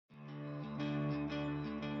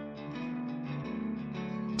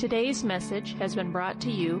Today's message has been brought to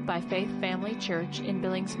you by Faith Family Church in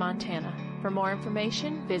Billings, Montana. For more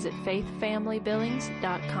information, visit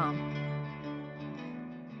faithfamilybillings.com.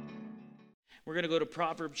 We're going to go to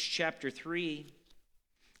Proverbs chapter 3.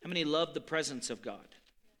 How many love the presence of God?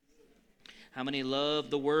 How many love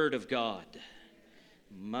the Word of God?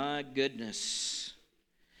 My goodness.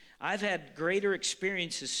 I've had greater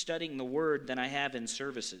experiences studying the Word than I have in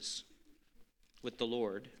services with the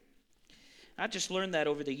Lord. I just learned that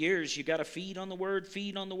over the years. You got to feed on the Word,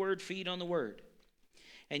 feed on the Word, feed on the Word.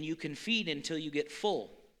 And you can feed until you get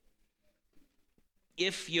full.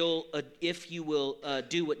 If you will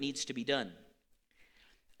do what needs to be done.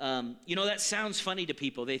 That sounds funny to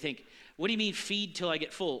people. They think, what do you mean feed till I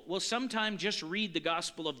get full? Well, sometimes just read the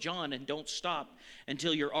Gospel of John and don't stop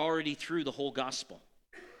until you're already through the whole gospel.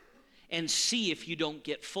 And see if you don't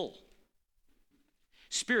get full.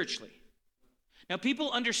 Spiritually. Now,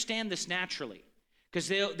 people understand this naturally because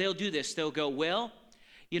they'll do this. They'll go, well,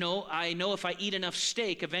 I know if I eat enough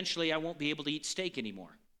steak, eventually I won't be able to eat steak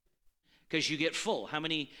anymore because you get full. How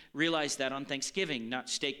many realize that on Thanksgiving? Not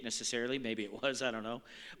steak necessarily. Maybe it was. I don't know.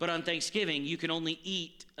 But on Thanksgiving, you can only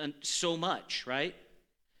eat so much, right?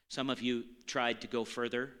 Some of you tried to go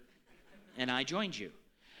further, and I joined you.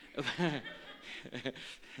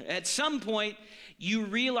 At some point, you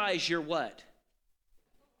realize you're what?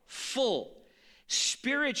 Full.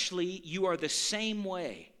 Spiritually, you are the same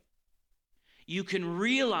way. You can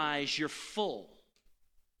realize you're full.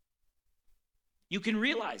 You can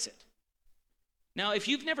realize it. Now, if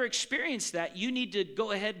you've never experienced that, you need to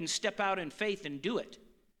go ahead and step out in faith and do it.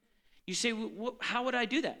 You say, well, how would I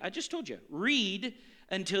do that? I just told you. Read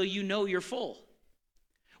until you know you're full.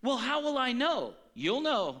 Well, how will I know? You'll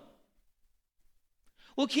know.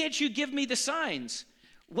 Well, can't you give me the signs?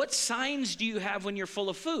 What signs do you have when you're full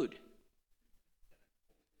of food?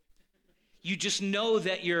 You just know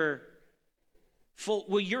that you're full.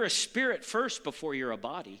 Well, you're a spirit first before you're a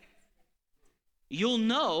body. You'll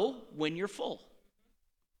know when you're full.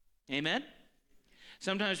 Amen?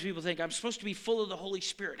 Sometimes people think, I'm supposed to be full of the Holy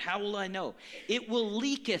Spirit. How will I know? It will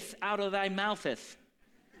leaketh out of thy moutheth.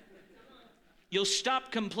 You'll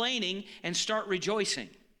stop complaining and start rejoicing.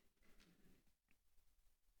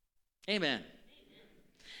 Amen.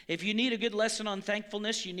 If you need a good lesson on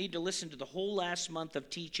thankfulness, you need to listen to the whole last month of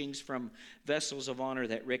teachings from Vessels of Honor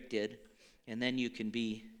that Rick did, and then you can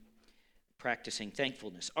be practicing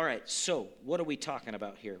thankfulness. All right, so what are we talking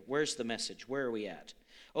about here? Where's the message? Where are we at?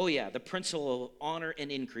 Oh yeah, the principle of honor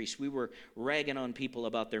and increase. We were ragging on people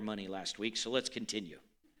about their money last week, so let's continue.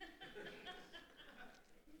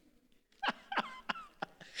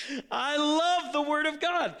 I love the Word of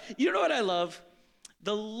God. You know what I love?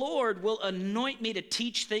 The Lord will anoint me to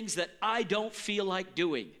teach things that I don't feel like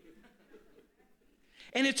doing.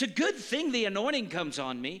 And it's a good thing the anointing comes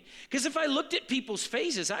on me, because if I looked at people's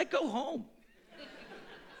faces, I'd go home.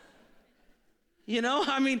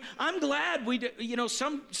 I'm glad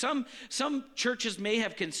some churches may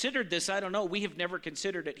have considered this. I don't know. We have never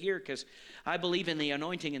considered it here because I believe in the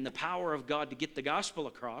anointing and the power of God to get the gospel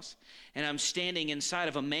across. And I'm standing inside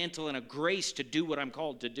of a mantle and a grace to do what I'm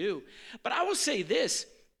called to do. But I will say this,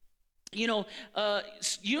 you know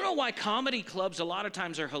why comedy clubs a lot of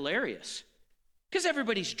times are hilarious? Because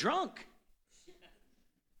everybody's drunk.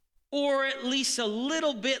 Or at least a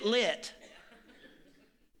little bit lit.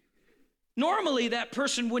 Normally, that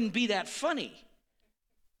person wouldn't be that funny.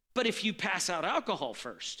 But if you pass out alcohol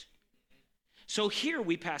first. So here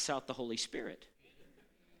we pass out the Holy Spirit.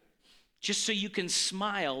 Just so you can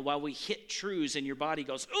smile while we hit truths and your body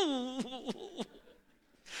goes, ooh.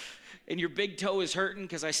 And your big toe is hurting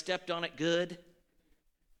because I stepped on it good.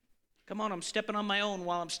 Come on, I'm stepping on my own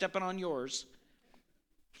while I'm stepping on yours.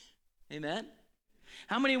 Amen?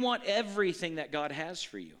 How many want everything that God has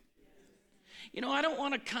for you? I don't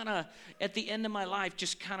want to kind of, at the end of my life,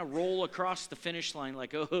 just kind of roll across the finish line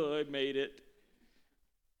like, oh, I made it.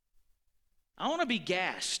 I want to be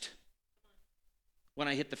gassed when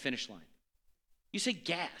I hit the finish line. You say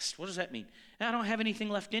gassed. What does that mean? I don't have anything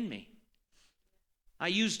left in me. I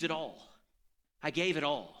used it all. I gave it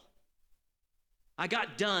all. I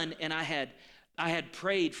got done and I had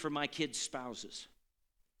prayed for my kids' spouses.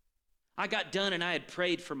 I got done and I had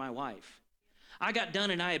prayed for my wife. I got done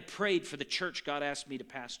and I had prayed for the church God asked me to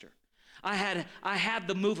pastor. I had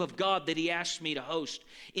the move of God that He asked me to host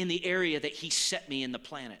in the area that He set me in the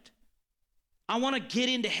planet. I want to get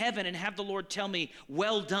into heaven and have the Lord tell me,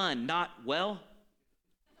 well done, not well.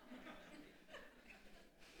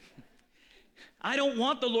 I don't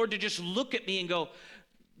want the Lord to just look at me and go,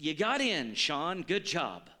 you got in, Sean, good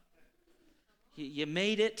job. You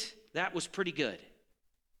made it, that was pretty good.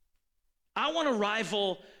 I want to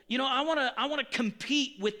rival, I want to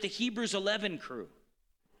compete with the Hebrews 11 crew.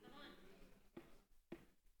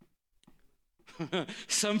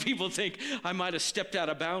 Some people think I might have stepped out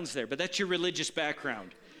of bounds there, but that's your religious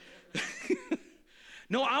background.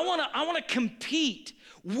 No, I want to compete.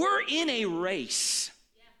 We're in a race.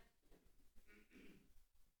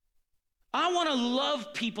 I want to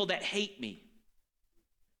love people that hate me.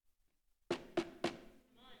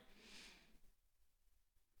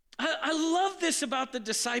 I love this about the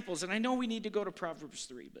disciples, and I know we need to go to Proverbs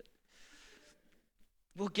 3, but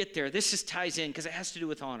we'll get there. This just ties in because it has to do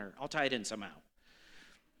with honor. I'll tie it in somehow.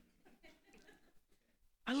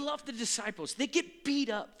 I love the disciples. They get beat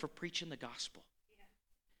up for preaching the gospel.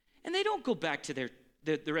 And they don't go back to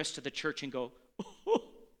the rest of the church and go, oh,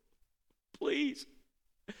 please,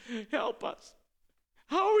 help us.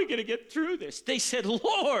 How are we going to get through this? They said,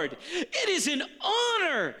 Lord, it is an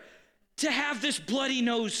honor to have this bloody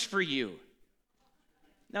nose for you.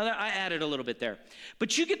 Now, I added a little bit there.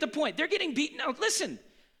 But you get the point. They're getting beaten. Now, listen.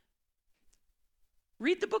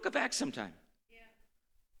 Read the book of Acts sometime.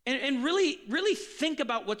 Yeah. And really think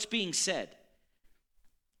about what's being said.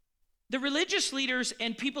 The religious leaders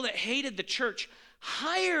and people that hated the church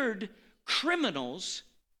hired criminals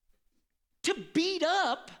to beat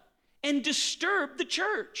up and disturb the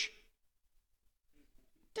church.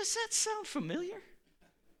 Does that sound familiar?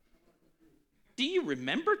 Do you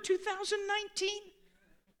remember 2019?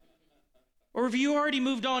 Or have you already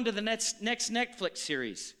moved on to the next Netflix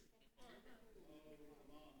series?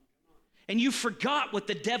 And you forgot what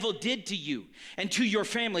the devil did to you and to your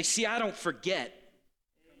family. See, I don't forget.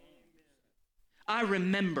 I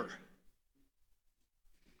remember.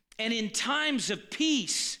 And in times of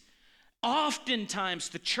peace, oftentimes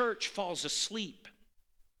the church falls asleep.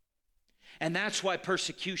 And that's why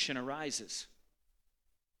persecution arises.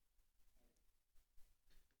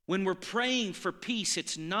 When we're praying for peace,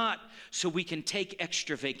 it's not so we can take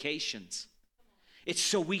extra vacations. It's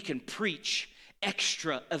so we can preach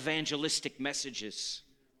extra evangelistic messages.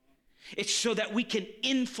 It's so that we can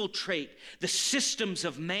infiltrate the systems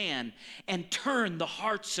of man and turn the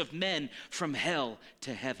hearts of men from hell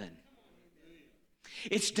to heaven.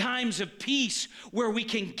 It's times of peace where we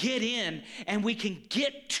can get in and we can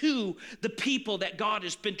get to the people that God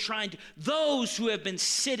has been trying to, those who have been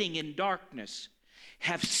sitting in darkness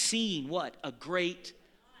have seen what? A great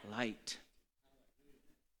light.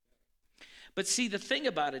 But see, the thing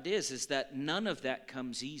about it is that none of that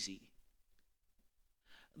comes easy.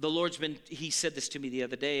 The Lord's he said this to me the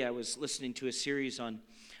other day. I was listening to a series on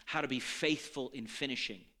how to be faithful in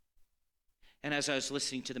finishing. And as I was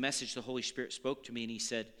listening to the message, the Holy Spirit spoke to me and he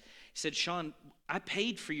said, Sean, I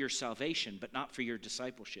paid for your salvation, but not for your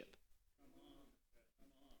discipleship.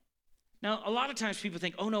 Now, a lot of times people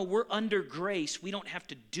think, oh no, we're under grace. We don't have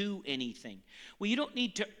to do anything. Well, you don't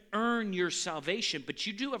need to earn your salvation, but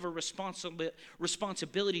you do have a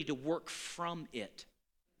responsibility to work from it.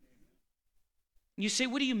 You say,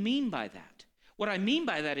 what do you mean by that? What I mean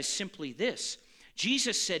by that is simply this.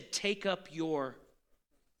 Jesus said, take up your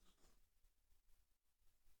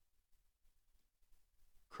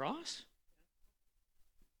cross?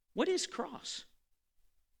 What is cross?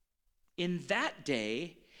 In that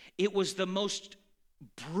day, it was the most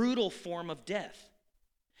brutal form of death.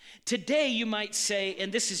 Today, you might say,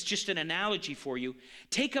 and this is just an analogy for you,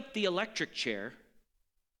 take up the electric chair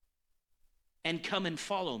and come and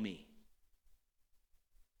follow me.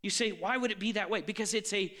 You say, why would it be that way? Because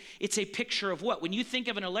it's a picture of what? When you think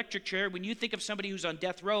of an electric chair, when you think of somebody who's on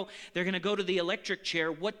death row, they're going to go to the electric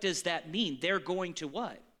chair. What does that mean? They're going to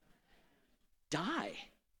what? Die.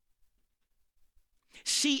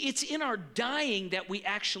 See, it's in our dying that we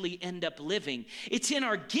actually end up living. It's in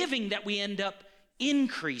our giving that we end up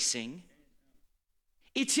increasing.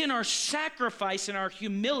 It's in our sacrifice and our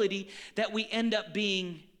humility that we end up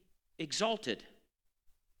being exalted.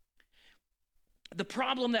 The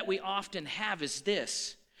problem that we often have is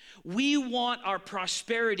this. We want our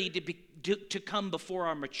prosperity to come before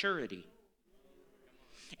our maturity.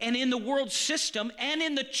 And in the world system and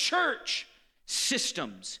in the church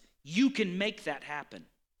systems, you can make that happen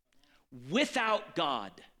without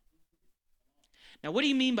God. Now, what do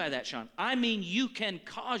you mean by that, Sean? I mean you can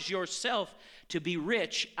cause yourself to be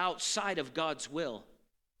rich outside of God's will.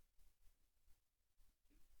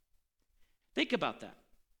 Think about that.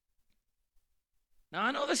 Now,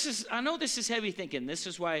 I know this is heavy thinking. This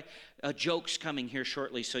is why a joke's coming here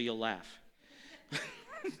shortly, so you'll laugh.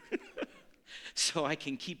 So I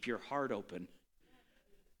can keep your heart open.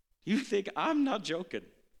 You think I'm not joking.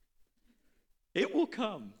 It will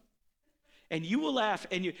come. And you will laugh,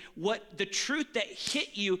 and what the truth that hit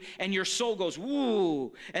you, and your soul goes,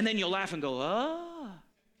 woo, and then you'll laugh and go, ah.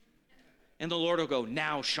 And the Lord will go,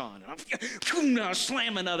 now, Sean. And I'll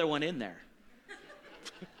slam another one in there.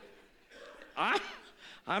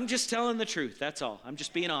 I'm just telling the truth, that's all. I'm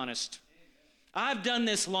just being honest. I've done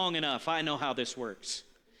this long enough. I know how this works.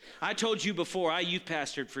 I told you before, I youth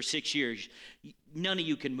pastored for 6 years. None of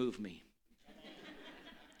you can move me.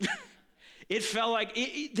 It felt like,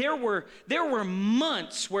 there were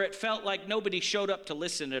months where it felt like nobody showed up to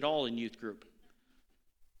listen at all in youth group.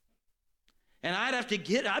 And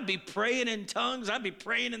I'd be praying in tongues. I'd be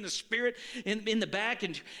praying in the Spirit in the back.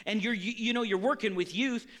 And you're working with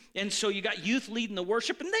youth. And so you got youth leading the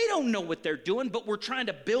worship. And they don't know what they're doing, but we're trying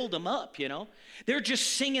to build them up, They're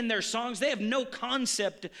just singing their songs. They have no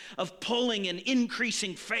concept of pulling and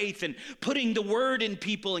increasing faith and putting the word in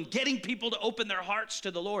people and getting people to open their hearts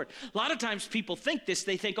to the Lord. A lot of times people think this.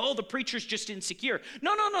 They think, oh, the preacher's just insecure.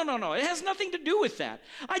 No. It has nothing to do with that.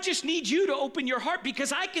 I just need you to open your heart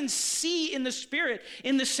because I can see in the Spirit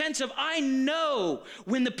in the sense of I know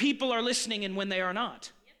when the people are listening and when they are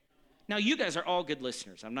not. Now, you guys are all good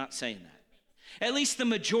listeners. I'm not saying that. At least the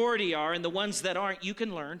majority are, and the ones that aren't, you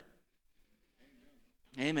can learn.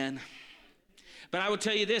 Amen. But I will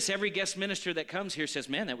tell you this, every guest minister that comes here says,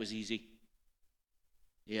 man, that was easy.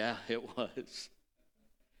 Yeah, it was.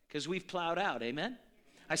 Because we've plowed out, amen?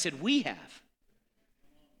 I said, we have.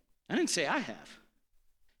 I didn't say I have.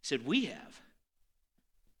 I said, we have.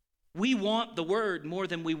 We want the word more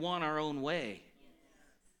than we want our own way.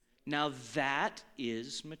 Now that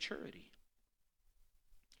is maturity.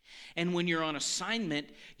 And when you're on assignment,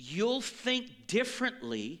 you'll think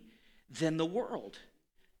differently than the world.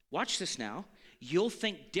 Watch this now. You'll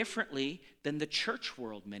think differently than the church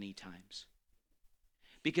world many times.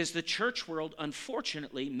 Because the church world,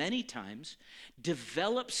 unfortunately, many times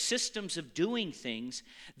develops systems of doing things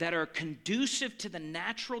that are conducive to the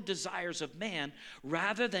natural desires of man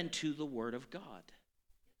rather than to the Word of God.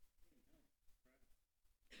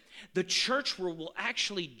 The church world will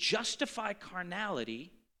actually justify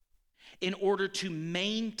carnality in order to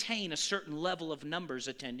maintain a certain level of numbers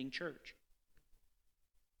attending church.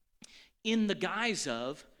 In the guise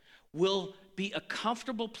of, will be a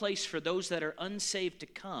comfortable place for those that are unsaved to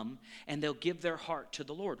come, and they'll give their heart to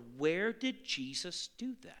the Lord. Where did Jesus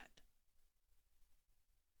do that?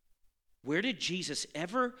 Where did Jesus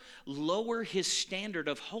ever lower his standard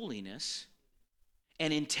of holiness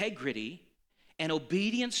and integrity and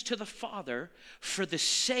obedience to the Father for the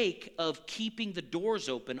sake of keeping the doors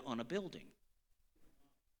open on a building?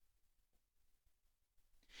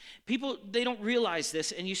 People, they don't realize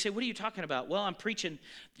this, and you say, what are you talking about? Well, I'm preaching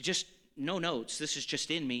just no notes. This is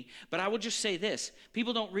just in me. But I will just say this.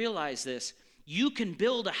 People don't realize this. You can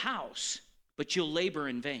build a house, but you'll labor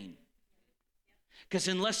in vain. Because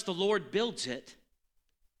unless the Lord builds it.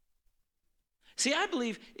 See, I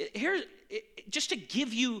believe, here, just to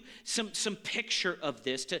give you some picture of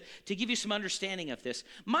this, to give you some understanding of this,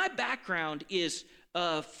 my background is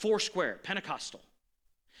Foursquare, Pentecostal.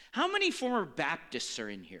 How many former Baptists are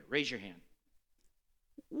in here? Raise your hand.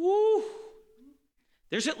 Woo!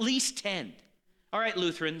 There's at least 10. All right,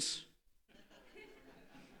 Lutherans.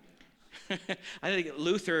 I think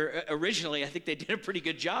Luther, originally, I think they did a pretty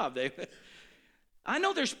good job. I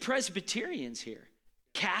know there's Presbyterians here.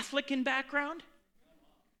 Catholic in background?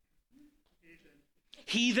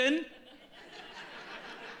 Heathen?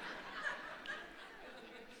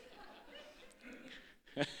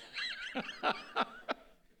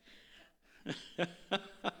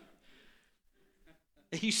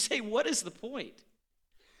 You say, what is the point?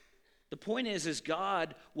 The point is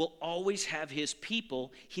God will always have his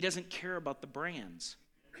people. He doesn't care about the brands.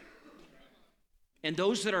 And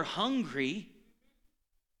those that are hungry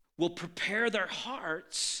will prepare their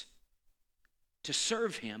hearts to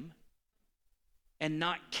serve him and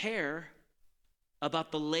not care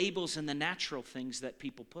about the labels and the natural things that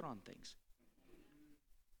people put on things.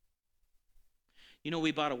 You know,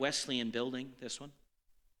 we bought a Wesleyan building, this one.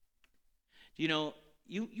 You know,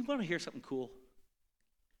 you want to hear something cool?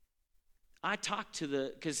 I talked to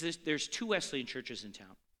because there's 2 Wesleyan churches in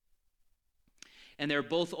town. And they're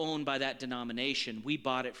both owned by that denomination. We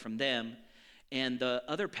bought it from them. And the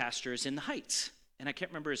other pastor is in the Heights. And I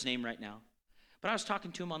can't remember his name right now. But I was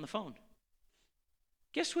talking to him on the phone.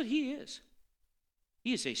 Guess what he is?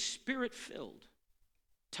 He is a spirit-filled,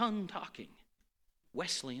 tongue-talking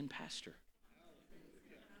Wesleyan pastor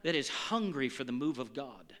that is hungry for the move of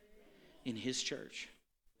God in his church.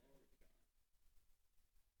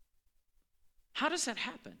 How does that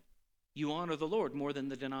happen? You honor the Lord more than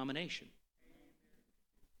the denomination.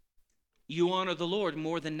 You honor the Lord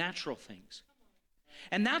more than natural things.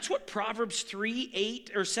 And that's what Proverbs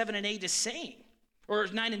 7 and 8 is saying. Or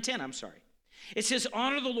 9 and 10, I'm sorry. It says,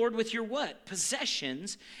 honor the Lord with your what?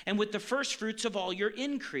 Possessions, and with the first fruits of all your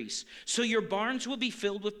increase. So your barns will be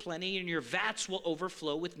filled with plenty, and your vats will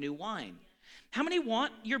overflow with new wine. How many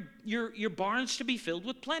want your barns to be filled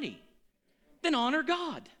with plenty? Then honor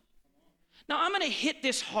God. Now, I'm going to hit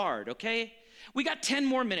this hard, okay? We got 10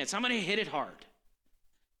 more minutes. I'm going to hit it hard.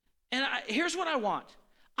 And here's what I want.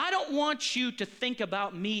 I don't want you to think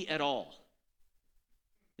about me at all.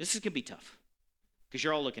 This is going to be tough because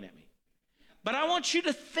you're all looking at me. But I want you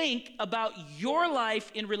to think about your life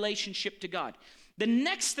in relationship to God. The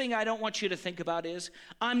next thing I don't want you to think about is,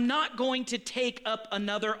 I'm not going to take up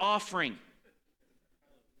another offering.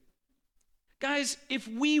 Guys, if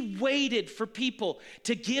we waited for people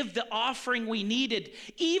to give the offering we needed,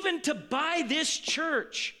 even to buy this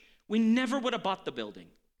church, we never would have bought the building.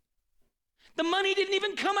 The money didn't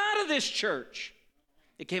even come out of this church.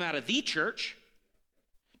 It came out of the church.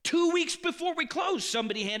 2 weeks before we closed,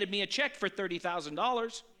 somebody handed me a check for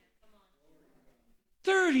 $30,000.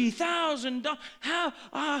 $30,000.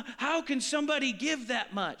 How can somebody give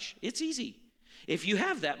that much? It's easy. If you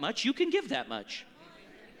have that much, you can give that much.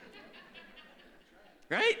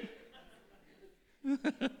 Right?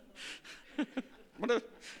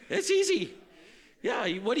 It's easy. Yeah,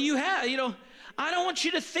 what do you have? I don't want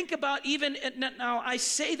you to think about even, now I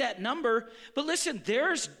say that number, but listen,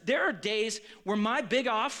 there are days where my big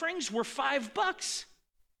offerings were $5.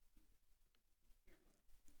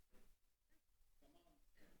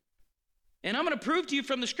 And I'm going to prove to you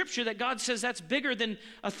from the scripture that God says that's bigger than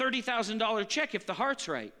a $30,000 check if the heart's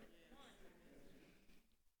right.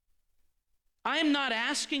 I am not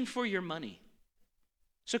asking for your money,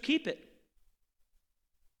 so keep it.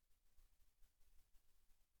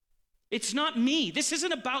 It's not me. This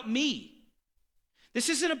isn't about me. This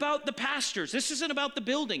isn't about the pastors. This isn't about the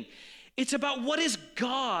building. It's about what is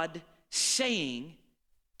God saying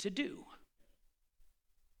to do.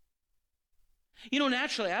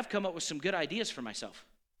 Naturally, I've come up with some good ideas for myself.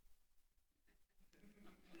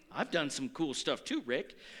 I've done some cool stuff too,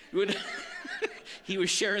 Rick. He was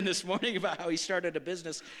sharing this morning about how he started a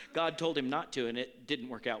business. God told him not to, and it didn't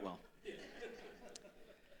work out well.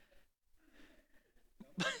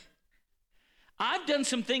 I've done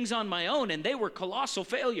some things on my own, and they were colossal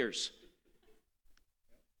failures.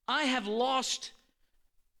 I have lost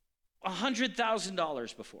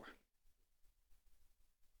 $100,000 before.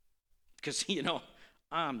 Because,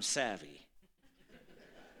 I'm savvy.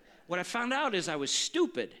 What I found out is I was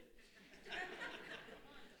stupid.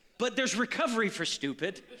 But there's recovery for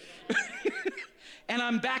stupid. And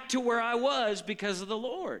I'm back to where I was because of the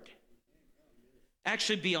Lord.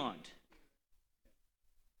 Actually, beyond.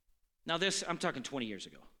 Now I'm talking 20 years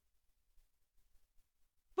ago.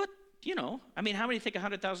 But, how many think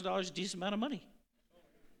 $100,000 is a decent amount of money?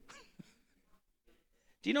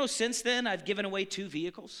 Do you know since then I've given away 2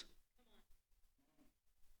 vehicles?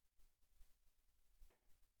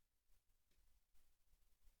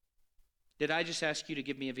 Did I just ask you to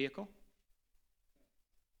give me a vehicle?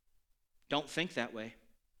 Don't think that way.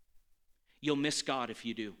 You'll miss God if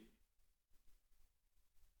you do.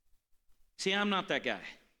 See, I'm not that guy.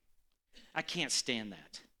 I can't stand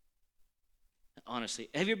that. Honestly,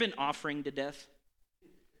 have you ever been offering to death?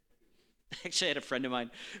 Actually, I had a friend of mine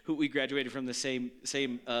who we graduated from the same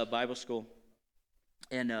Bible school.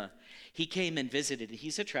 And he came and visited.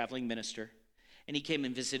 He's a traveling minister. And he came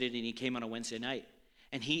and visited, and he came on a Wednesday night.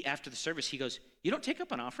 And after the service, he goes, "You don't take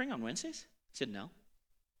up an offering on Wednesdays?" I said, "No."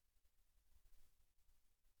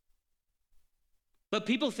 But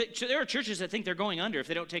people think, there are churches that think they're going under if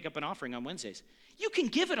they don't take up an offering on Wednesdays. You can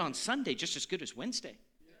give it on Sunday just as good as Wednesday.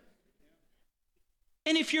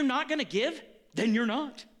 And if you're not going to give, then you're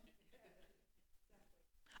not.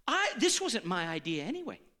 This wasn't my idea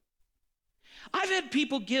anyway. I've had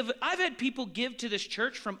people give to this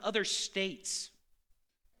church from other states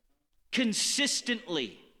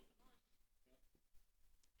consistently.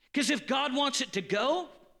 Because if God wants it to go,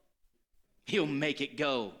 he'll make it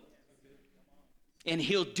go. And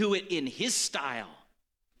he'll do it in his style.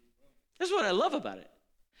 That's what I love about it.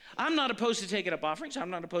 I'm not opposed to taking up offerings.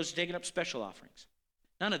 I'm not opposed to taking up special offerings.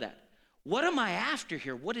 None of that. What am I after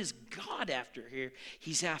here? What is God after here?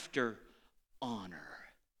 He's after honor.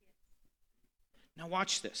 Now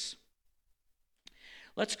watch this.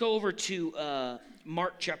 Let's go over to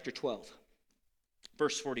Mark chapter 12,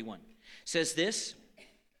 verse 41. It says this,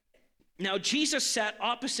 "Now Jesus sat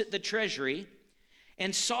opposite the treasury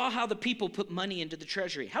and saw how the people put money into the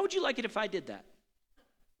treasury." How would you like it if I did that?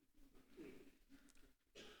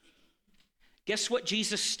 Guess what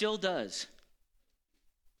Jesus still does?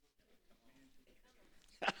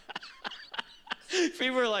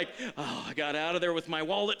 People are like, oh, I got out of there with my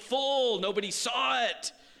wallet full. Nobody saw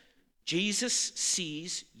it. Jesus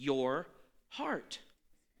sees your heart.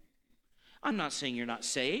 I'm not saying you're not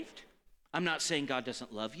saved. I'm not saying God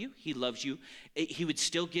doesn't love you. He loves you. He would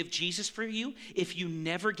still give Jesus for you if you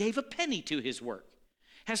never gave a penny to his work.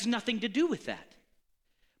 Has nothing to do with that.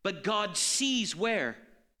 But God sees where?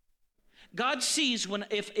 God sees when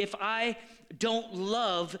if I don't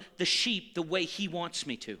love the sheep the way he wants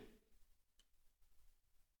me to.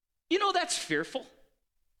 You know, that's fearful.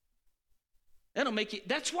 That'll make you.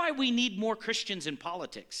 That's why we need more Christians in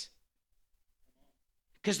politics.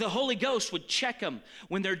 Because the Holy Ghost would check them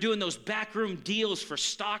when they're doing those backroom deals for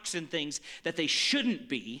stocks and things that they shouldn't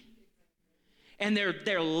be. And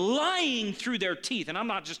they're lying through their teeth. And I'm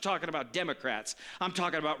not just talking about Democrats. I'm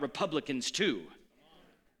talking about Republicans too.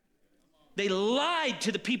 They lied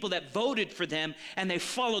to the people that voted for them, and they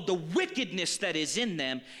followed the wickedness that is in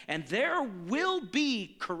them, and there will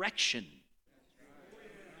be correction.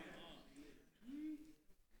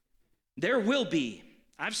 There will be.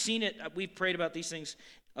 I've seen it. We've prayed about these things.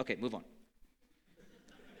 Okay, move on.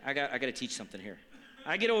 I got to teach something here.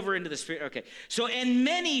 I get over into the spirit. Okay. So, and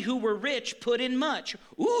many who were rich put in much.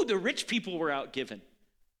 Ooh, the rich people were out giving.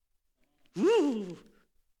 Ooh.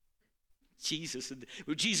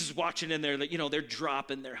 Jesus watching in there, you know, they're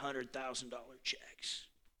dropping their $100,000 checks.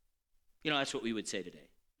 You know, that's what we would say today.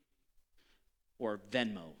 Or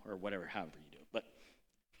Venmo, or whatever, however you do it.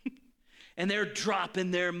 But, and they're dropping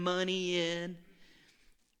their money in.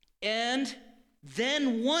 And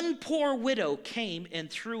then one poor widow came and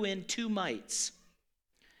threw in 2 mites.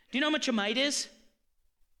 Do you know how much a mite is?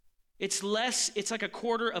 It's like a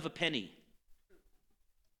quarter of a penny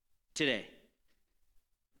today.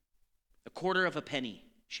 A quarter of a penny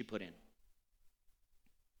she put in.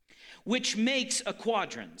 Which makes a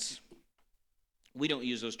quadrans. We don't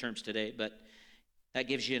use those terms today, but that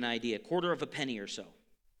gives you an idea. A quarter of a penny or so.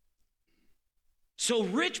 So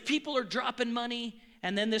rich people are dropping money,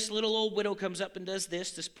 and then this little old widow comes up and does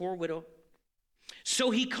this poor widow.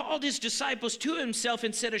 So he called his disciples to himself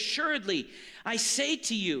and said, assuredly, I say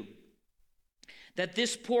to you that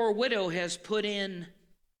this poor widow has put in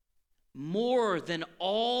more than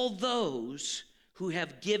all those who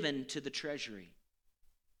have given to the treasury.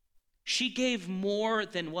 She gave more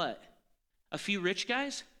than what? A few rich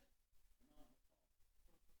guys?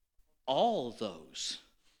 All those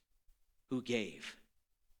who gave.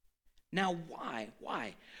 Now why?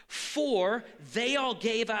 Why? For they all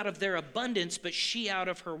gave out of their abundance, but she out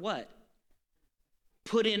of her what?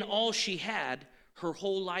 Put in all she had, her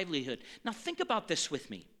whole livelihood. Now think about this with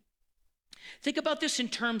me. Think about this in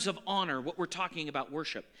terms of honor, what we're talking about,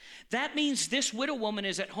 worship. That means this widow woman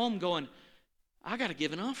is at home going, I got to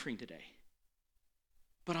give an offering today,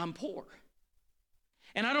 but I'm poor.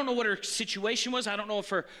 And I don't know what her situation was. I don't know if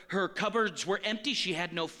her cupboards were empty. She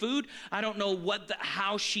had no food. I don't know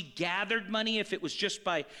how she gathered money, if it was just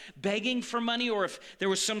by begging for money or if there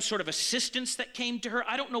was some sort of assistance that came to her.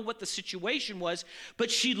 I don't know what the situation was, but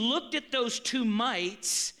she looked at those 2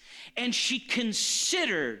 mites and she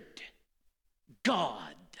considered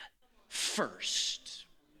God first.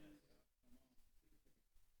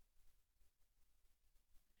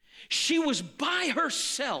 She was by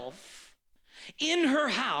herself in her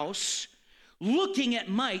house looking at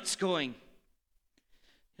mites going,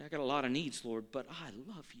 I got a lot of needs, Lord, but I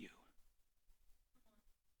love you.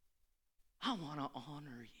 I want to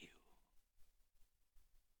honor you.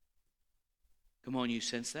 Come on, you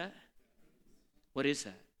sense that? What is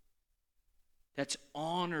that? That's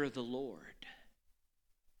honor the Lord.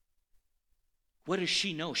 What does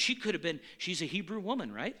she know? She could have been, she's a Hebrew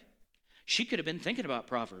woman, right? She could have been thinking about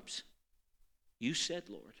Proverbs. You said,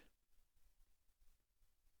 Lord,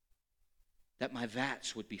 that my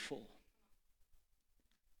vats would be full.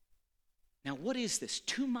 Now, what is this?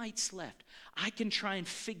 2 mites left. I can try and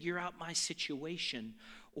figure out my situation,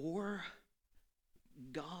 or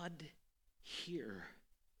God, here,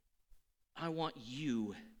 I want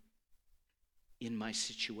you in my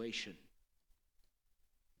situation.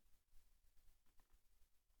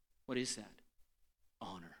 What is that?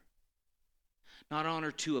 Honor. Not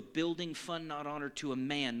honor to a building fund, not honor to a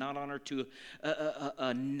man, not honor to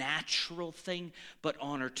a natural thing, but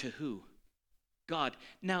honor to who? God.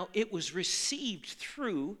 Now, it was received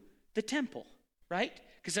through the temple, right?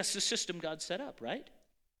 Because that's the system God set up, right?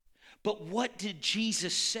 But what did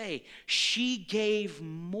Jesus say? She gave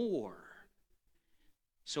more.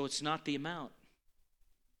 So it's not the amount.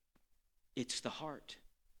 It's the heart.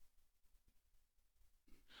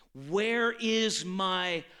 Where is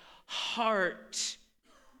my heart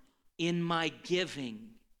in my giving?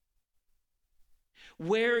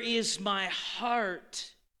 Where is my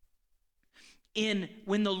heart in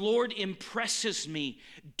when the Lord impresses me,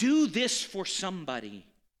 do this for somebody?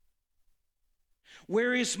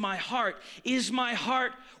 Where is my heart? Is my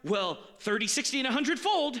heart, 30, 60, and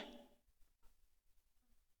 100-fold?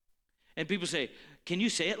 And people say, can you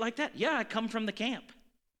say it like that? Yeah, I come from the camp.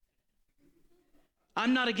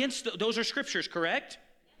 I'm not against those are scriptures, correct?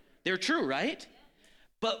 They're true, right?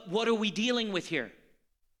 But what are we dealing with here?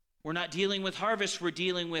 We're not dealing with harvest, we're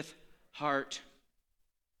dealing with heart.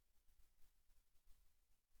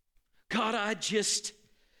 God,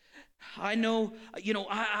 I know,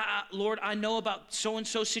 Lord, I know about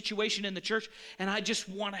so-and-so situation in the church, and I just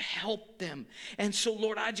want to help them. And so,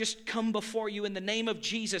 Lord, I just come before you in the name of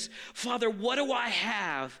Jesus. Father, what do I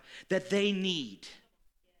have that they need?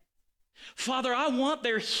 Father, I want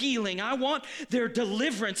their healing. I want their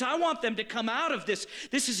deliverance. I want them to come out of this.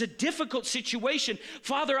 This is a difficult situation.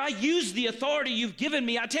 Father, I use the authority you've given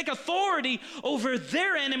me. I take authority over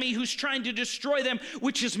their enemy who's trying to destroy them,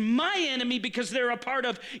 which is my enemy because they're a part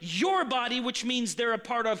of your body, which means they're a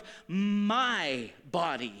part of my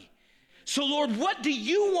body. So, Lord, what do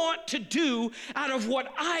you want to do out of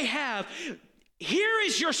what I have? Here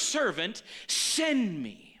is your servant. Send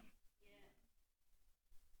me.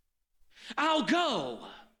 I'll go.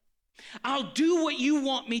 I'll do what you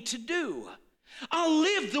want me to do. I'll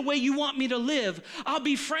live the way you want me to live. I'll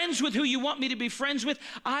be friends with who you want me to be friends with.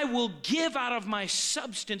 I will give out of my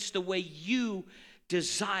substance the way you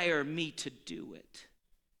desire me to do it.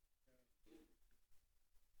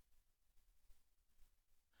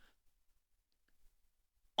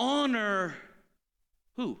 Honor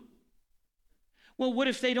who? Well, what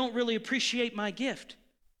if they don't really appreciate my gift?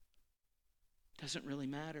 Doesn't really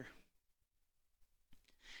matter.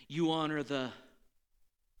 You honor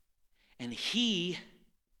and he,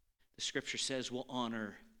 the scripture says, will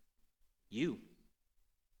honor you.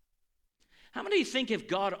 How many of you think if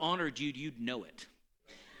God honored you, you'd know it?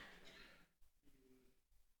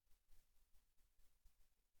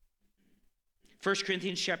 First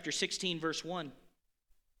Corinthians chapter 16, verse 1.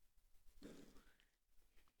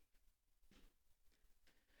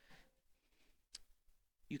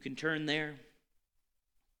 You can turn there.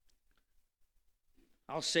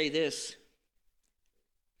 I'll say this.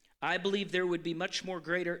 I believe there would be much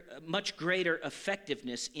greater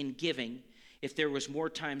effectiveness in giving if there was more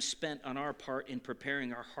time spent on our part in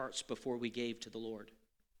preparing our hearts before we gave to the Lord.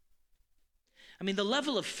 I mean, the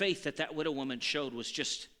level of faith that widow woman showed was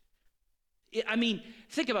just,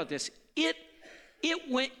 think about this. It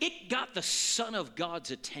got the Son of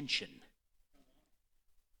God's attention.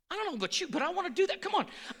 I don't know about you, but I want to do that. Come on.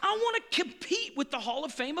 I want to compete with the Hall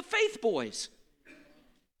of Fame of Faith boys.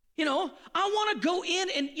 I want to go in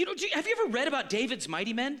and, have you ever read about David's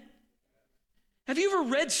mighty men? Have you ever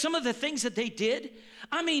read some of the things that they did?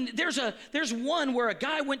 I mean, there's one where a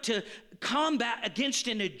guy went to combat against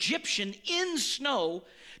an Egyptian in snow,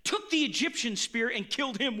 took the Egyptian spear and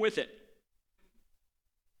killed him with it.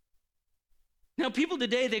 Now, people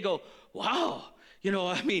today, they go, wow,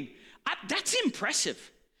 that's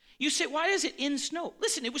impressive. You say, why is it in snow?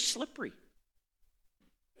 Listen, it was slippery.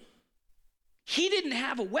 He didn't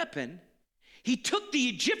have a weapon. He took the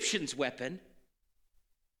Egyptian's weapon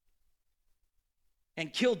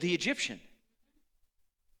and killed the Egyptian.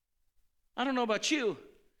 I don't know about you,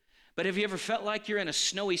 but have you ever felt like you're in a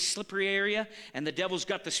snowy, slippery area and the devil's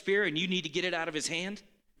got the spear and you need to get it out of his hand?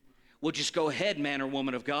 Well, just go ahead, man or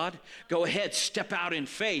woman of God. Go ahead, step out in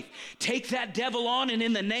faith. Take that devil on and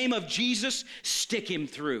in the name of Jesus, stick him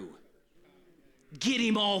through. Get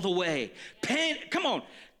him all the way. Come on.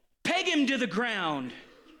 Peg him to the ground.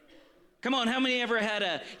 Come on, how many ever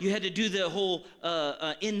you had to do the whole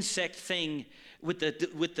insect thing with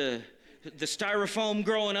the styrofoam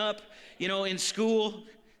growing up, in school?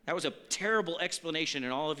 That was a terrible explanation,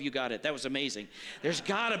 and all of you got it. That was amazing. There's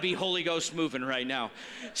got to be Holy Ghost moving right now.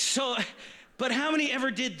 So, but how many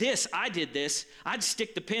ever did this? I did this. I'd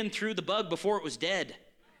stick the pin through the bug before it was dead.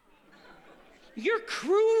 You're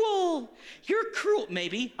cruel. You're cruel.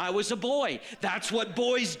 Maybe I was a boy. That's what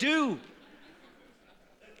boys do.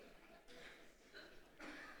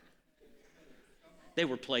 They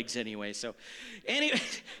were plagues anyway.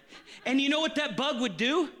 And you know what that bug would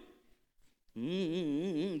do?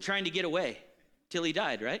 Trying to get away till he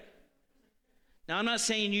died, right? Now, I'm not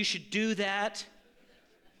saying you should do that,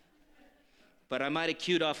 but I might have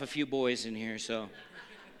cued off a few boys in here, so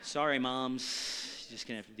sorry, moms. You're just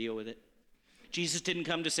going to have to deal with it. Jesus didn't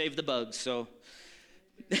come to save the bugs, so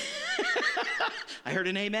I heard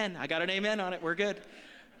an amen. I got an amen on it. We're good.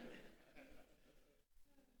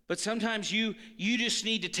 But sometimes you just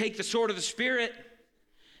need to take the sword of the Spirit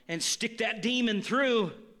and stick that demon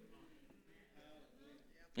through.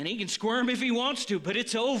 And he can squirm if he wants to, but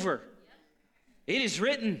it's over. It is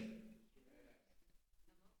written.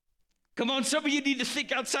 Come on, some of you need to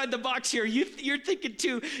think outside the box here. You're thinking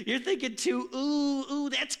too, ooh,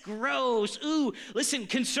 that's gross. Ooh, listen,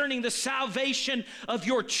 concerning the salvation of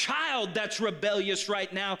your child that's rebellious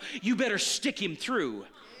right now, you better stick him through.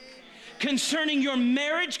 Concerning your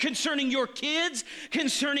marriage, concerning your kids,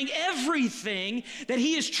 concerning everything that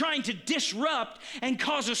he is trying to disrupt and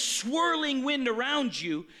cause a swirling wind around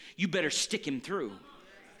you, you better stick him through.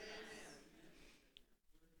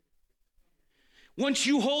 Once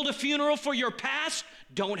you hold a funeral for your past,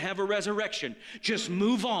 don't have a resurrection. Just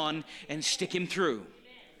move on and stick him through.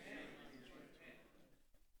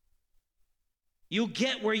 You'll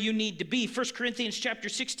get where you need to be. 1 Corinthians chapter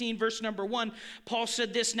 16, verse number 1, Paul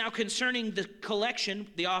said this, now concerning the collection,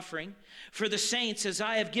 the offering, for the saints, as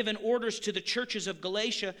I have given orders to the churches of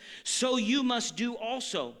Galatia, so you must do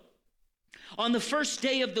also. On the first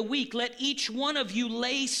day of the week, let each one of you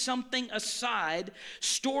lay something aside,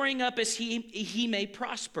 storing up as he may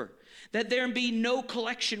prosper, that there be no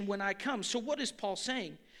collection when I come. So what is Paul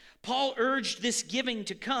saying? Paul urged this giving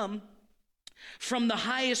to come from the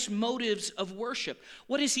highest motives of worship.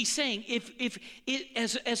 What is he saying?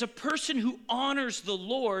 As a person who honors the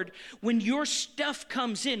Lord, when your stuff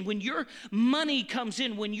comes in, when your money comes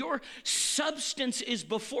in, when your substance is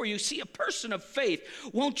before you, see, a person of faith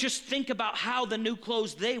won't just think about how the new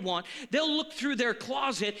clothes they want. They'll look through their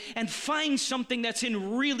closet and find something that's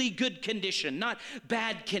in really good condition, not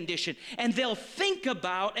bad condition. And they'll think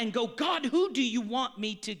about and go, God, who do you want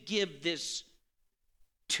me to give this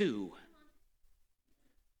to?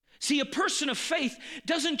 See, a person of faith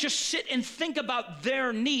doesn't just sit and think about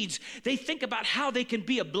their needs. They think about how they can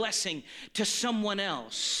be a blessing to someone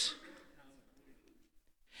else.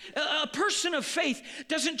 A person of faith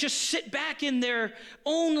doesn't just sit back in their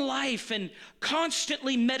own life and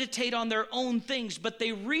constantly meditate on their own things, but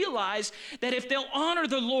they realize that if they'll honor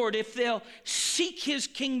the Lord, if they'll seek his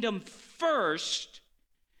kingdom first,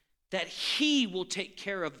 that he will take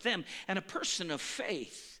care of them. And a person of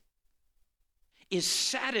faith is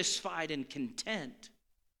satisfied and content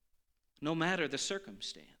no matter the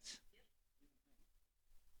circumstance.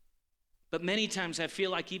 But many times I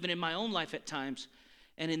feel like even in my own life at times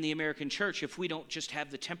and in the American church, if we don't just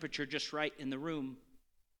have the temperature just right in the room,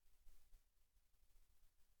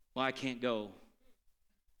 well, I can't go.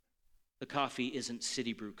 The coffee isn't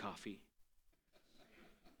city brew coffee.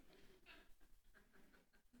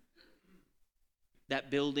 That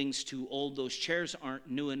building's too old, those chairs aren't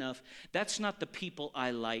new enough. That's not the people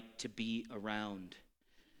I like to be around.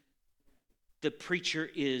 The preacher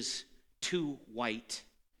is too white.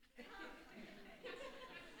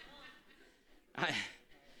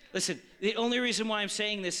 Listen, the only reason why I'm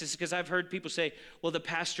saying this is because I've heard people say, well, the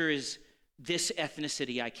pastor is this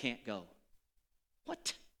ethnicity, I can't go.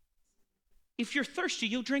 What? If you're thirsty,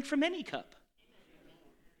 you'll drink from any cup.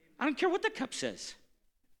 I don't care what the cup says.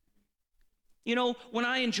 You know, when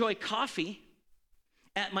I enjoy coffee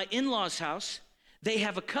at my in-laws' house, they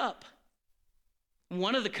have a cup.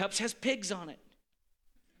 One of the cups has pigs on it.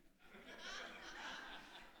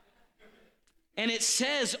 And it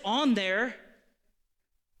says on there,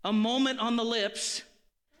 a moment on the lips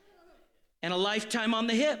and a lifetime on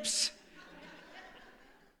the hips.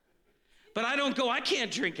 But I don't go, I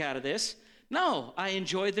can't drink out of this. No, I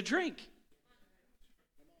enjoy the drink.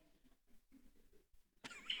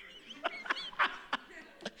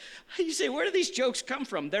 You say, where do these jokes come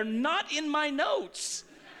from? They're not in my notes.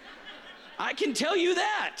 I can tell you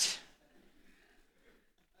that.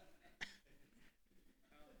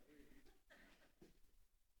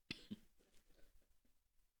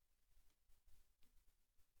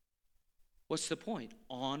 What's the point?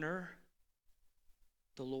 Honor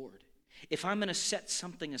the Lord. If I'm going to set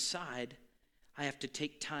something aside, I have to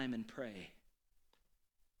take time and pray.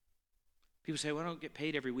 People say, well, I don't get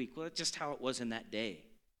paid every week. Well, that's just how it was in that day.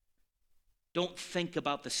 Don't think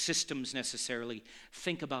about the systems necessarily.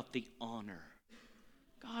 Think about the honor.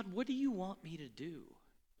 God, what do you want me to do?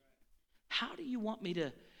 How do you want me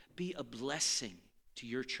to be a blessing to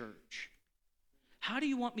your church? How do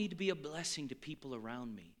you want me to be a blessing to people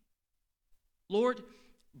around me? Lord,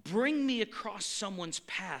 bring me across someone's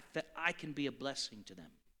path that I can be a blessing to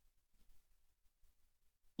them.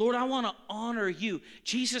 Lord, I want to honor you.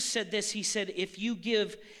 Jesus said this. He said, if you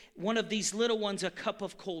give one of these little ones a cup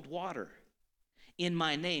of cold water in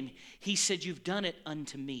my name, he said, you've done it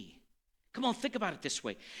unto me. Come on, think about it this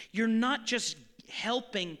way. You're not just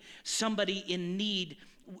helping somebody in need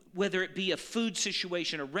whether it be a food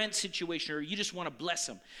situation, a rent situation, or you just want to bless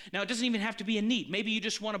them. Now, it doesn't even have to be a need. Maybe you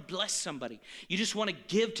just want to bless somebody. You just want to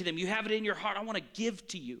give to them. You have it in your heart. I want to give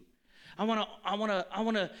to you. I want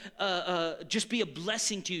to just be a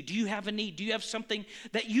blessing to you. Do you have a need? Do you have something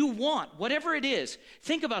that you want? Whatever it is,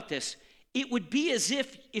 think about this. It would be as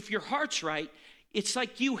if your heart's right, it's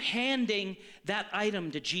like you handing that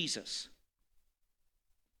item to Jesus.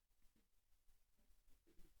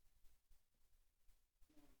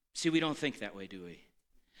 See, we don't think that way, do we?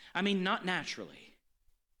 I mean, not naturally.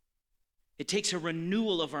 It takes a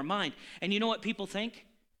renewal of our mind. And you know what people think?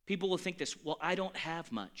 People will think this, well, I don't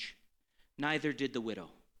have much. Neither did the widow.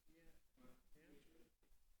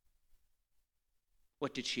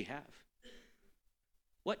 What did she have?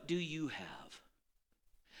 What do you have?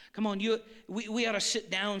 Come on, we ought to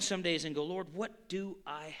sit down some days and go, Lord, what do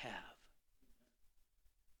I have?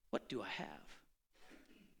 What do I have?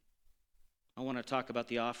 I want to talk about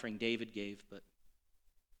the offering David gave, but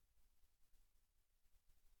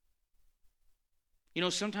you know,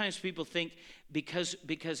 sometimes people think because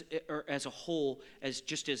or as a whole, as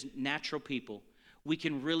natural people, we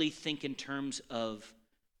can really think in terms of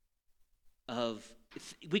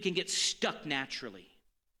we can get stuck naturally.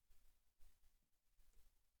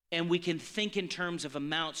 And we can think in terms of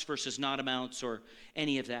amounts versus not amounts or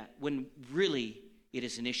any of that, when really it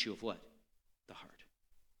is an issue of what? The heart.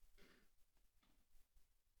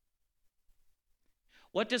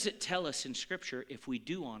 What does it tell us in Scripture if we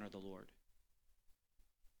do honor the Lord?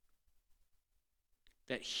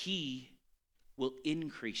 That He will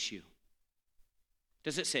increase you.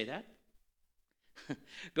 Does it say that?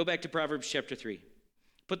 Go back to Proverbs chapter 3.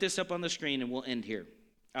 Put this up on the screen and we'll end here.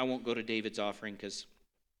 I won't go to David's offering because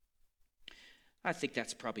I think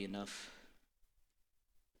that's probably enough.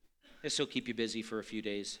 This will keep you busy for a few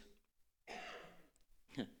days.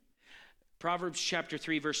 Proverbs chapter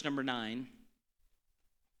 3, verse number 9.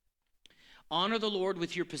 Honor the Lord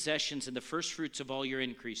with your possessions and the first fruits of all your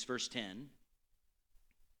increase. Verse 10.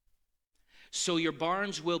 So your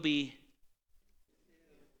barns will be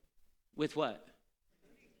with what?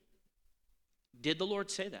 Did the Lord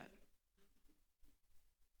say that?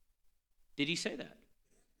 Did He say that?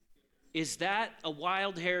 Is that a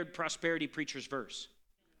wild-haired prosperity preacher's verse?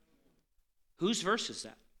 Whose verse is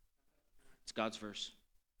that? It's God's verse.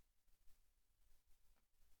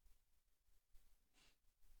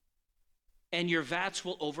 And your vats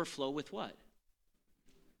will overflow with what?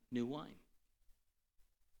 New wine.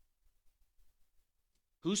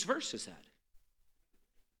 Whose verse is that?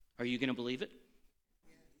 Are you going to believe it?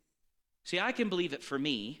 See, I can believe it for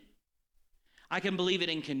me. I can believe it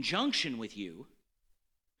in conjunction with you.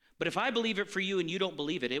 But if I believe it for you and you don't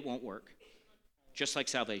believe it, it won't work. Just like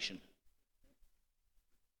salvation.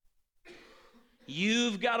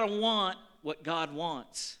 You've got to want what God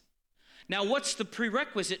wants. Now, what's the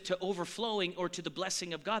prerequisite to overflowing or to the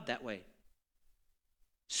blessing of God that way?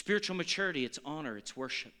 Spiritual maturity, it's honor, it's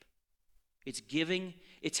worship. It's giving,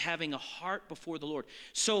 it's having a heart before the Lord.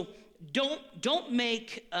 So don't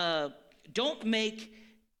make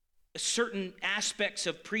certain aspects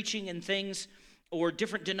of preaching and things or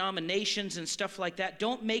different denominations and stuff like that.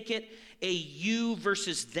 Don't make it a you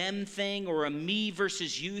versus them thing or a me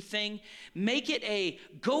versus you thing. Make it a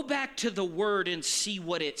go back to the Word and see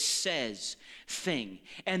what it says thing.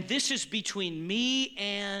 And this is between me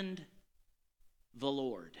and the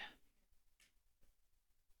Lord.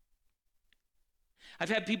 I've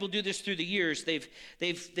had people do this through the years.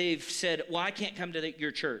 They've said, well, I can't come to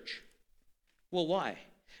your church. Well, why?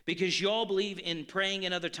 Because you all believe in praying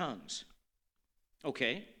in other tongues.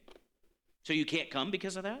 Okay. So you can't come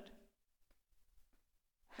because of that?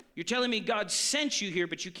 You're telling me God sent you here,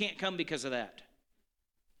 but you can't come because of that.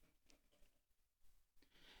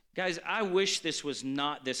 Guys, I wish this was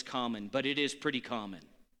not this common, but it is pretty common.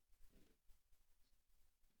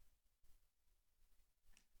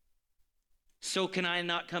 So can I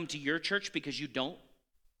not come to your church because you don't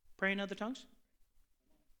pray in other tongues?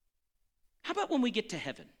 How about when we get to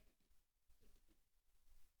heaven?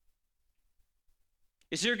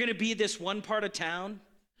 Is there going to be this one part of town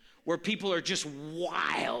where people are just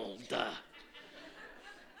wild?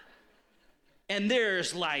 And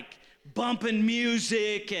there's like bumping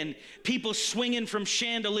music and people swinging from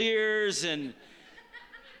chandeliers, and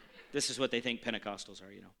this is what they think Pentecostals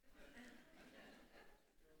are, you know.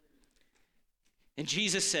 And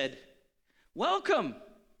Jesus said, welcome.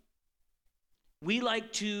 We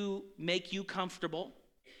like to make you comfortable.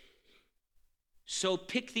 So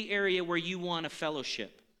pick the area where you want a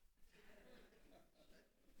fellowship.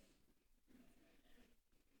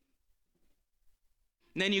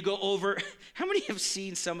 And then you go over. How many have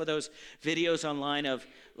seen some of those videos online of,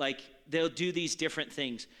 like, they'll do these different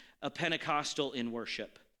things? A Pentecostal in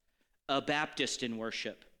worship, a Baptist in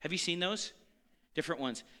worship. Have you seen those? Different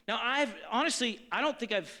ones. Now, I don't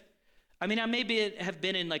think I maybe have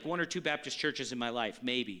been in like one or two Baptist churches in my life,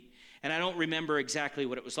 maybe. And I don't remember exactly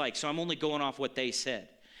what it was like, so I'm only going off what they said.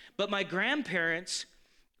 But my grandparents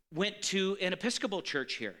went to an Episcopal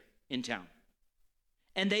church here in town.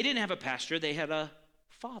 And they didn't have a pastor, they had a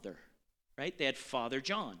father, right? They had Father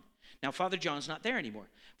John. Now, Father John's not there anymore.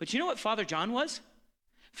 But you know what Father John was?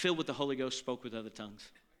 Filled with the Holy Ghost, spoke with other tongues.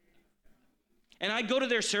 And I'd go to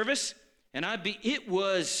their service, and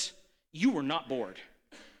you were not bored.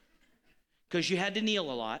 Because you had to kneel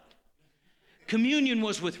a lot. Communion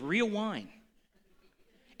was with real wine.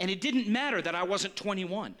 And it didn't matter that I wasn't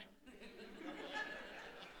 21.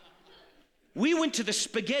 We went to the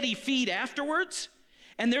spaghetti feed afterwards,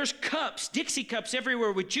 and there's cups, Dixie cups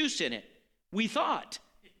everywhere with juice in it. We thought.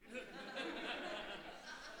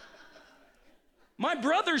 My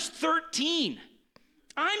brother's 13.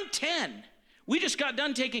 I'm 10. We just got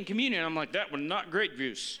done taking communion. I'm like, that was not grape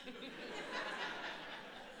juice.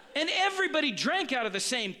 And everybody drank out of the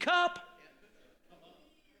same cup.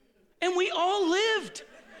 And we all lived.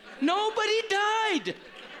 Nobody died.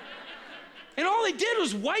 And all they did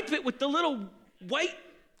was wipe it with the little white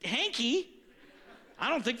hanky. I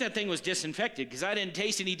don't think that thing was disinfected because I didn't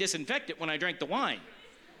taste any disinfectant when I drank the wine.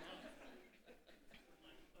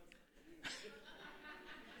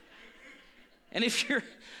 And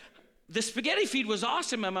the spaghetti feed was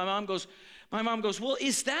awesome. And my mom goes, well,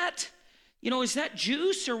 is that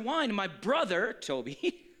juice or wine? And my brother,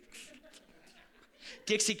 Toby,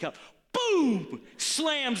 Dixie cup, boom,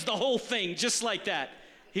 slams the whole thing just like that.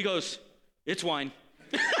 He goes, it's wine.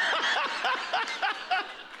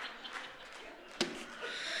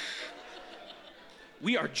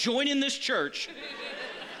 We are joining this church.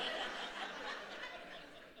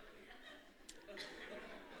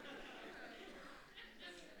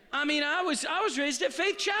 I mean, I was raised at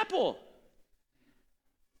Faith Chapel.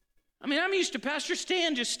 I mean, I'm used to Pastor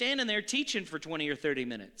Stan just standing there teaching for 20 or 30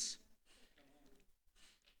 minutes.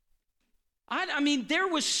 I mean, there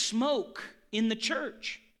was smoke in the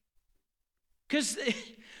church because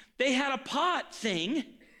they had a pot thing.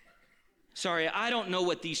 Sorry, I don't know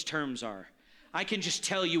what these terms are. I can just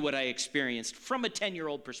tell you what I experienced from a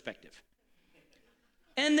 10-year-old perspective.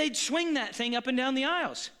 And they'd swing that thing up and down the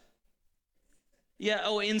aisles.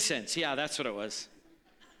 Yeah, incense. Yeah, that's what it was.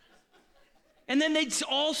 And then they'd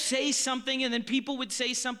all say something, and then people would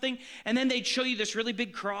say something, and then they'd show you this really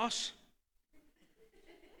big cross.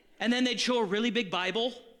 And then they'd show a really big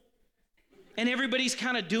Bible. And everybody's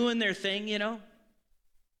kind of doing their thing, you know.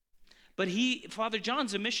 But Father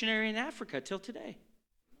John's a missionary in Africa till today.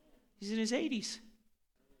 He's in his 80s.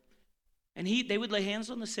 And they would lay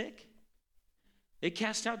hands on the sick. They'd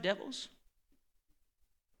cast out devils.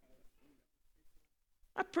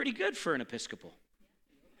 I'm pretty good for an Episcopal.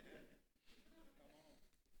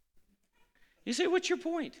 You say, what's your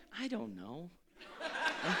point? I don't know.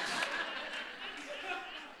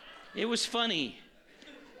 It was funny.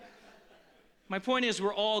 My point is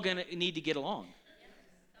we're all going to need to get along.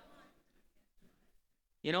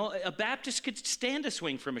 You know, a Baptist could stand a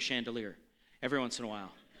swing from a chandelier every once in a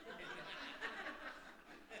while.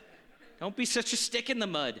 Don't be such a stick in the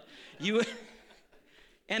mud.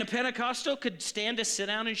 And a Pentecostal could stand to sit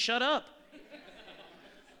down and shut up.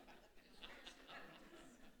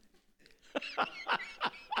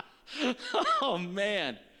 Oh,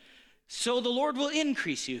 man. So the Lord will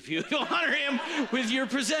increase you if you honor him with your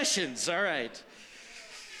possessions. All right.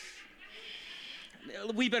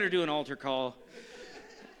 We better do an altar call.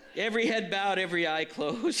 Every head bowed, every eye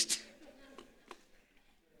closed.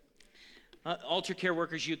 Altar care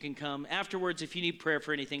workers, you can come. Afterwards, if you need prayer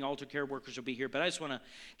for anything, altar care workers will be here. But I just want to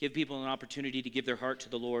give people an opportunity to give their heart to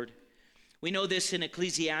the Lord. We know this in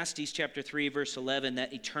Ecclesiastes chapter 3, verse 11,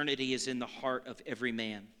 that eternity is in the heart of every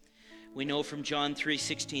man. We know from John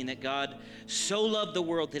 3:16 that God so loved the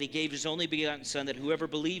world that he gave his only begotten Son, that whoever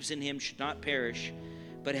believes in him should not perish,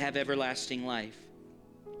 but have everlasting life.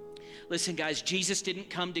 Listen, guys, Jesus didn't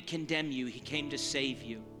come to condemn you. He came to save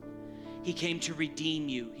you. He came to redeem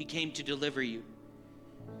you. He came to deliver you.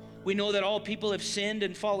 We know that all people have sinned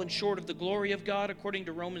and fallen short of the glory of God, according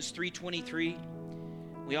to Romans 3:23.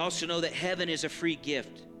 We also know that heaven is a free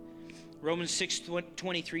gift. Romans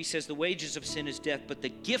 6:23 says the wages of sin is death, but the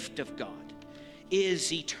gift of God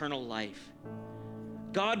is eternal life.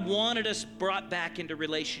 God wanted us brought back into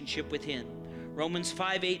relationship with him. Romans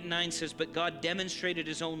 5:8-9 says, but God demonstrated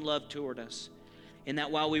his own love toward us, in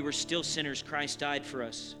that while we were still sinners, Christ died for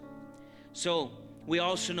us. So We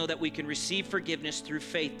also know that we can receive forgiveness through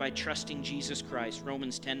faith by trusting Jesus Christ.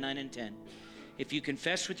 Romans 10:9 and 10. If you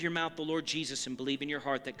confess with your mouth the Lord Jesus and believe in your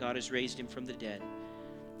heart that God has raised him from the dead,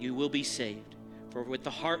 you will be saved. For with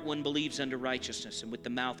the heart one believes unto righteousness, and with the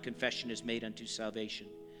mouth confession is made unto salvation.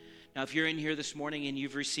 Now, if you're in here this morning and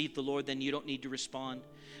you've received the Lord, then you don't need to respond.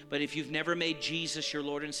 But if you've never made Jesus your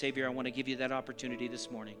Lord and Savior, I want to give you that opportunity this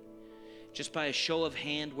morning. Just by a show of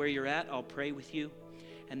hand where you're at, I'll pray with you.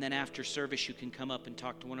 And then after service, you can come up and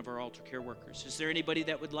talk to one of our altar care workers. Is there anybody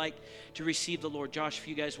that would like to receive the Lord? Josh, if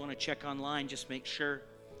you guys want to check online, just make sure.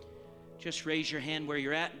 Just raise your hand where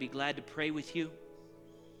you're at and be glad to pray with you.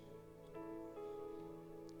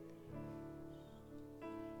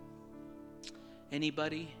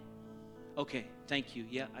 Anybody? Okay, thank you.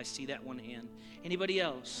 Yeah, I see that one hand. Anybody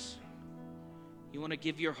else? You want to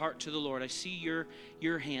give your heart to the Lord? I see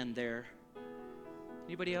your hand there.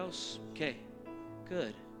 Anybody else? Okay,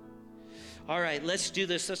 good. All right, let's do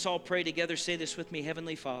this. Let's all pray together. Say this with me.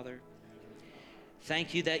 Heavenly Father,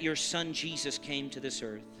 thank you that your Son Jesus came to this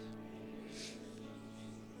earth,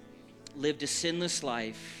 lived a sinless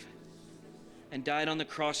life, and died on the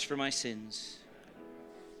cross for my sins.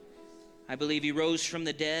 I believe he rose from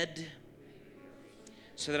the dead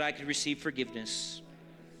so that I could receive forgiveness,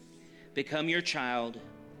 become your child,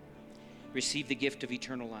 receive the gift of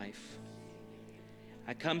eternal life.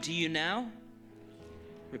 I come to you now,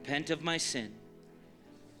 repent of my sin.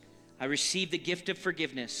 I receive the gift of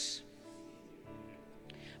forgiveness.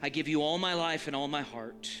 I give you all my life and all my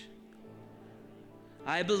heart.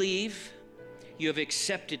 I believe you have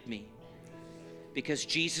accepted me because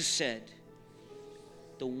Jesus said,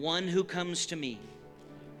 the one who comes to me,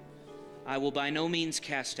 I will by no means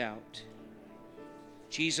cast out.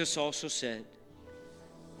 Jesus also said,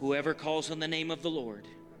 whoever calls on the name of the Lord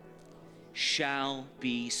shall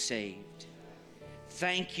be saved.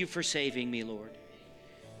 Thank you for saving me, Lord,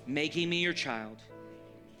 making me your child,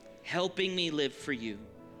 helping me live for you.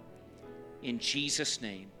 In Jesus'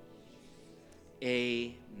 name,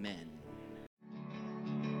 amen.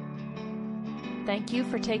 Thank you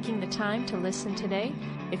for taking the time to listen today.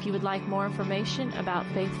 If you would like more information about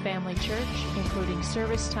Faith Family Church, including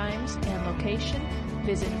service times and location,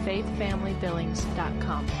 visit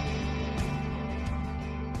faithfamilybillings.com.